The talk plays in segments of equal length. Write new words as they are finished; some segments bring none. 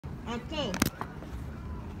Uncle.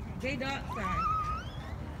 J-Dot, sorry.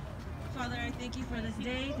 Father, I thank you for this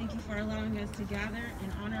day. Thank you for allowing us to gather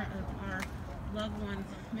in honor of our loved ones'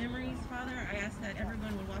 memories, Father. I ask that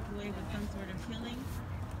everyone will walk away with some sort of healing,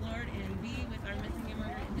 Lord, and be with our missing and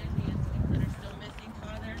murdered Indigenous people that are still missing,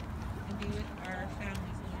 Father, and be with our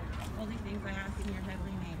families, Lord. All these things I ask in your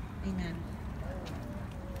heavenly name. Amen.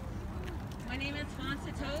 My name is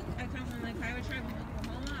Fonsa Toke. I come from the Kiowa tribe of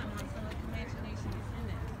Oklahoma. I'm also a Comanche Nation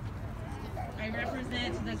descendant. I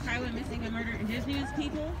represent the Kiowa missing and murdered Indigenous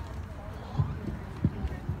people.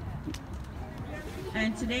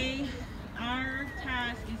 And today, our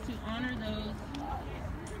task is to honor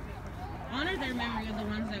their memory of the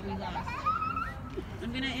ones that we lost.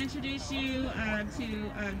 I'm going to introduce you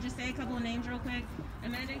to just say a couple of names real quick.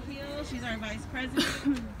 Amanda Keel, she's our vice president.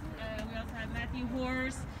 We also have Matthew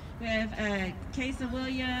Horse. We have Kaysa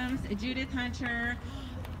Williams, Judith Hunter,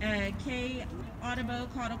 Kay Audabo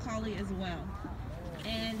Kautakali as well.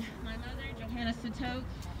 And my mother, Johanna Satoke,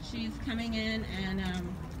 she's coming in and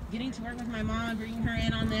getting to work with my mom, bringing her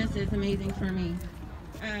in on this is amazing for me.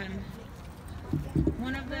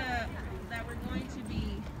 One of the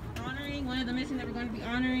missing that we're going to be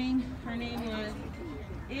honoring, her name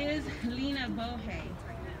is Lena Bohay.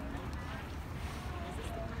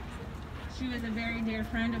 She was a very dear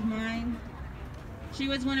friend of mine. She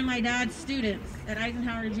was one of my dad's students at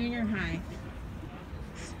Eisenhower Junior High.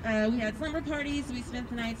 We had slumber parties, we spent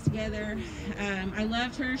the nights together. I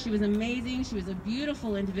loved her, she was amazing, she was a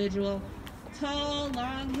beautiful individual. Tall,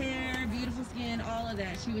 long hair, beautiful skin, all of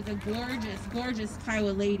that. She was a gorgeous, gorgeous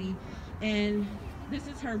Kiowa lady. And this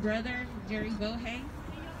is her brother, Jerry Bohay.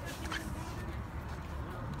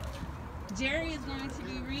 Jerry is going to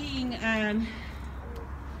be reading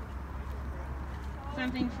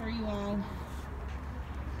something for you all.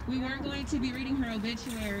 We weren't going to be reading her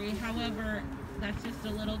obituary, however, that's just a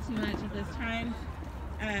little too much at this time.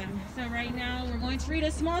 So right now we're going to read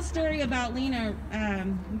a small story about Lena.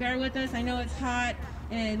 Bear with us, I know it's hot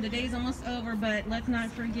and the day's almost over, but let's not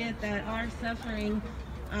forget that our suffering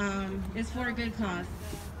is for a good cause.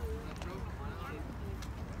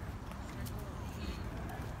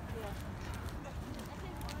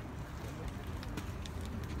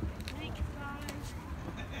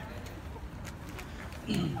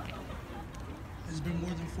 It's been more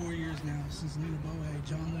than 4 years now since Lena Bohay,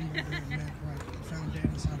 John Limburger, and Matt Wright found dead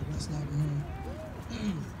inside a West Loudon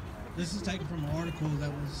home. This is taken from an article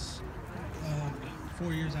that was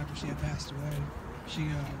 4 years after she had passed away. She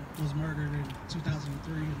was murdered in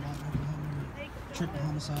 2003 in Lawton, Oklahoma, in a triple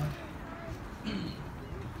homicide. It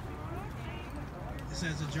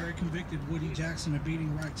says a jury convicted Woody Jackson of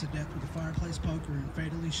beating Wright to death with a fireplace poker and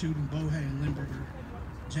fatally shooting Bohay and Limburger.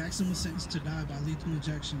 Jackson was sentenced to die by lethal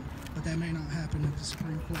injection, but that may not happen if the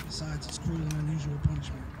Supreme Court decides it's cruel and unusual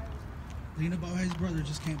punishment. Lena Bohay's brother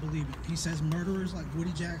just can't believe it. He says murderers like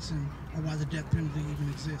Woody Jackson are why the death penalty even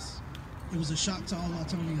exists. It was a shock to all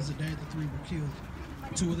Lawtonians the day the three were killed.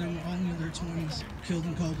 Two of them were only in their 20s, killed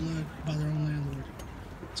in cold blood by their own landlord.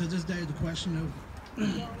 To this day, the question of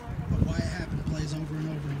why it happened plays over and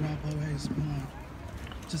over in Rob Bohay's mind.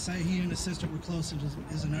 To say he and his sister were close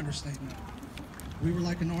is an understatement. We were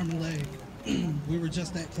like an arm and leg. We were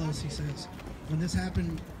just that close, he says. When this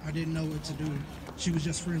happened, I didn't know what to do. She was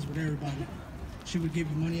just friends with everybody. She would give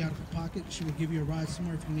you money out of her pocket. She would give you a ride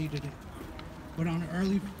somewhere if you needed it. But on an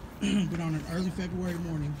early February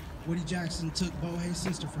morning, Woody Jackson took Bohay's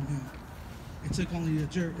sister from him. It took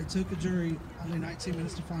a jury only 19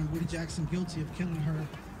 minutes to find Woody Jackson guilty of killing her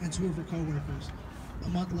and two of her co-workers. A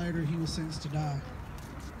month later, he was sentenced to die.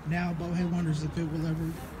 Now, Bohay wonders if it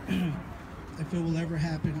will ever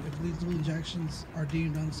happen if lethal injections are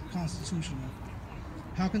deemed unconstitutional.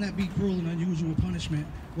 How can that be cruel and unusual punishment?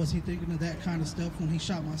 Was he thinking of that kind of stuff when he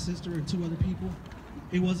shot my sister and two other people?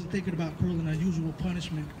 He wasn't thinking about cruel and unusual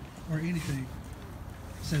punishment or anything,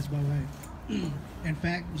 says Bohay. In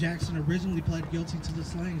fact, Jackson originally pled guilty to the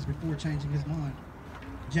slayings before changing his mind.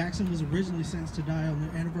 Jackson was originally sentenced to die on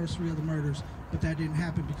the anniversary of the murders, but that didn't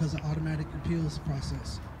happen because of automatic appeals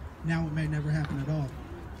process. Now it may never happen at all.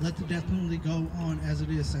 Let the death penalty go on as it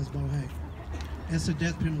is, says Bohay. It's a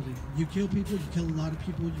death penalty. You kill people, you kill a lot of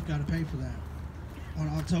people, you gotta pay for that. On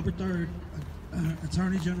October 3rd,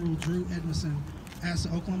 Attorney General Drew Edmondson asked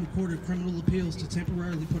the Oklahoma Court of Criminal Appeals to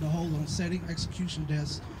temporarily put a hold on setting execution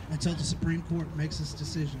deaths until the Supreme Court makes its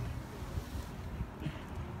decision.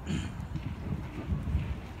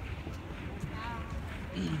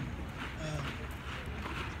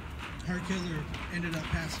 Her killer ended up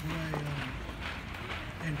passing away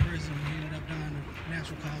in prison. He ended up dying of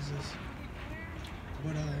natural causes.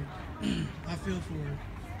 But I feel for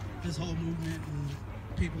this whole movement and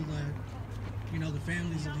people that, you know, the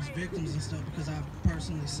families of these victims and stuff, because I've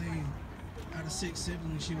personally seen, out of 6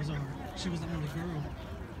 siblings, she was the only girl.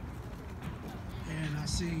 And I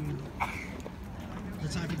seen the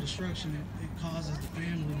type of destruction it causes the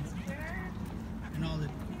family and all the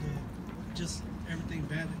just everything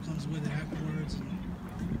bad that comes with it afterwards. And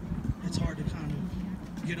it's hard to kind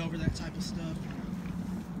of get over that type of stuff.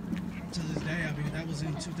 To this day, I mean, that was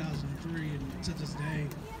in 2003, and to this day,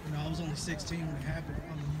 you know, I was only 16 when it happened.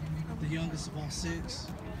 I'm the youngest of all 6.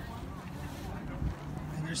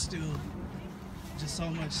 And there's still just so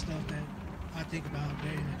much stuff that I think about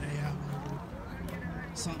day in and day out whenever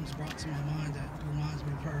something's brought to my mind that reminds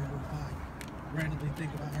me of her, or if I randomly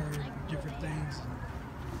think about her and different things.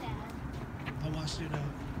 I watched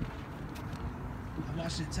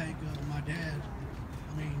it take my dad.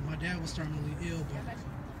 I mean, my dad was terminally ill, but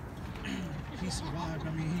he survived.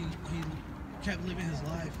 I mean, he kept living his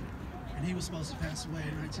life, and he was supposed to pass away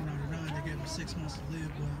in 1999. They gave him 6 months to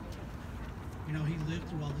live, but you know, he lived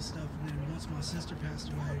through all this stuff. And then once my sister passed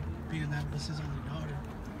away, being that was his only daughter,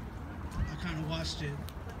 I kind of watched it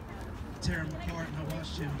tear him apart, and I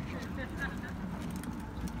watched him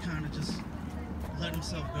kind of just let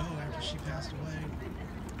himself go after she passed away.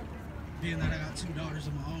 Being that I got 2 daughters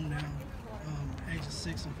of my own now, ages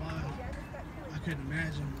 6 and 5, I couldn't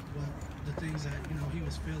imagine what the things that, you know, he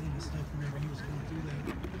was feeling and stuff whenever he was going through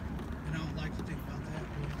that. And I don't like to think about that,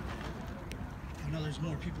 but I know there's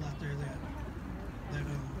more people out there that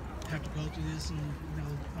have to go through this, and, you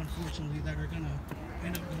know, unfortunately, that are gonna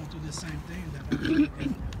end up going through the same thing that I did.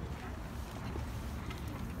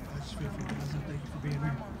 I just feel for you guys, and thank you for being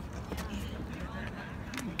here.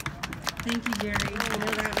 Thank you, Jerry. I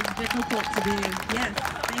know that was difficult to do. Yes,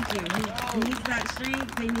 thank you. He needs that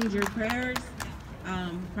strength. They need your prayers.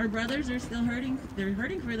 Her brothers are still hurting. They're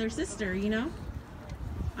hurting for their sister, you know?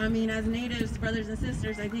 I mean, as natives, brothers and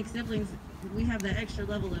sisters, I think siblings, we have that extra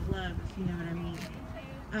level of love, if you know what I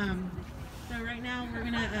mean. So right now, we're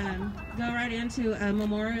going to go right into a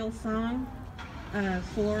memorial song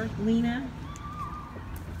for Lena.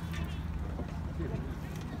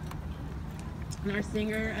 And our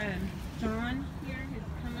singer, John, here, has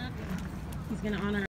come up. He's going to honor